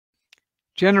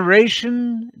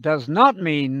Generation does not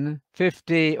mean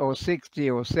 50 or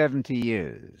 60 or 70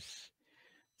 years.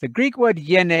 The Greek word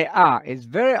genea is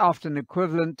very often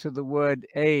equivalent to the word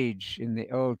age in the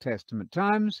Old Testament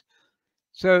times.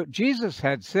 So Jesus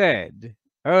had said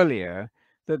earlier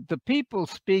that the people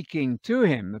speaking to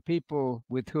him, the people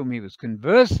with whom he was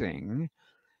conversing,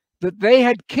 that they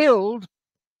had killed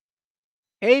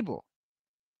Abel.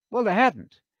 Well, they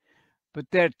hadn't. But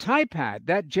their type had,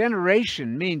 that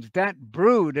generation means that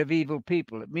brood of evil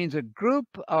people. It means a group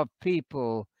of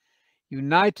people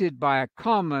united by a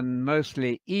common,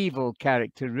 mostly evil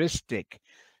characteristic.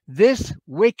 This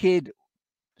wicked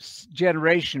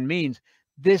generation means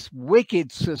this wicked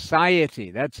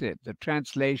society. That's it. The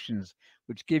translations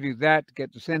which give you that,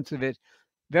 get the sense of it.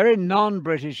 Very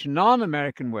non-British,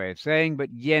 non-American way of saying,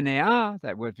 but genea,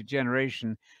 that word for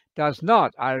generation, does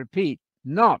not, I repeat,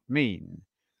 not mean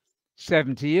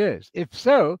 70 years. If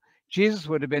so, Jesus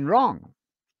would have been wrong.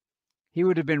 He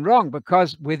would have been wrong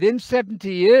because within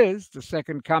 70 years, the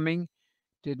second coming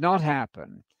did not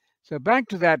happen. So back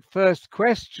to that first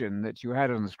question that you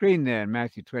had on the screen there in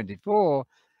Matthew 24,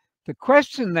 the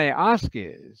question they ask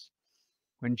is,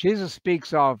 when Jesus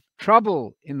speaks of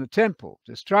trouble in the temple,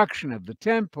 destruction of the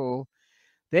temple,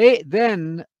 they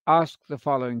then ask the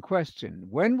following question: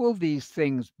 when will these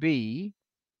things be?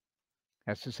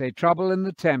 That's to say, trouble in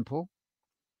the temple.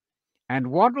 And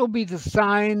what will be the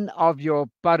sign of your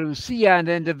parousia and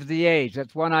end of the age?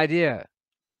 That's one idea.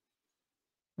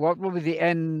 What will be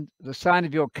the sign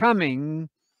of your coming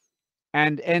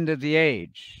and end of the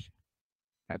age?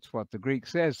 That's what the Greek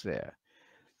says there.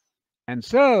 And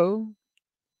so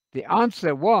the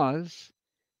answer was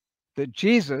that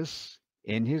Jesus,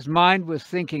 in his mind, was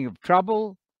thinking of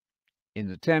trouble in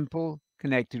the temple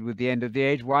connected with the end of the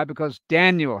age. Why? Because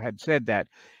Daniel had said that.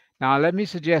 Now, let me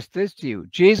suggest this to you.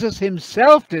 Jesus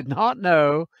himself did not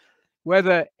know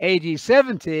whether AD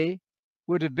 70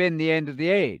 would have been the end of the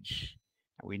age.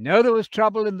 We know there was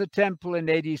trouble in the temple in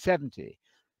AD 70,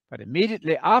 but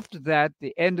immediately after that,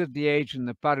 the end of the age and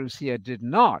the parousia did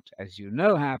not, as you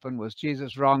know, happen. Was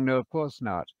Jesus wrong? No, of course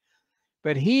not.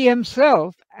 But he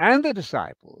himself and the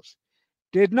disciples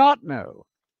did not know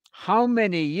how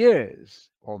many years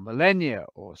or millennia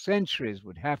or centuries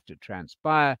would have to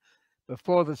transpire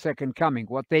before the second coming.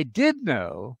 What they did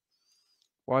know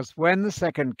was when the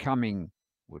second coming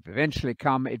would eventually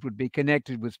come, it would be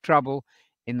connected with trouble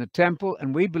in the temple,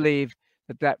 and we believe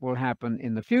that that will happen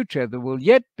in the future. There will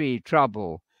yet be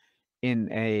trouble in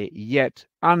a yet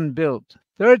unbuilt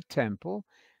third temple.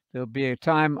 There'll be a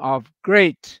time of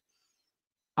great,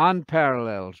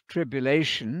 unparalleled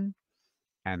tribulation,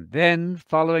 and then,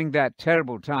 following that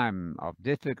terrible time of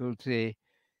difficulty,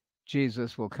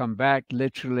 Jesus will come back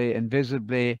literally and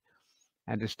visibly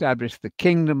and establish the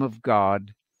kingdom of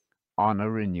God on a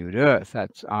renewed earth.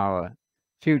 That's our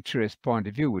futurist point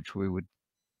of view, which we would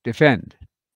defend.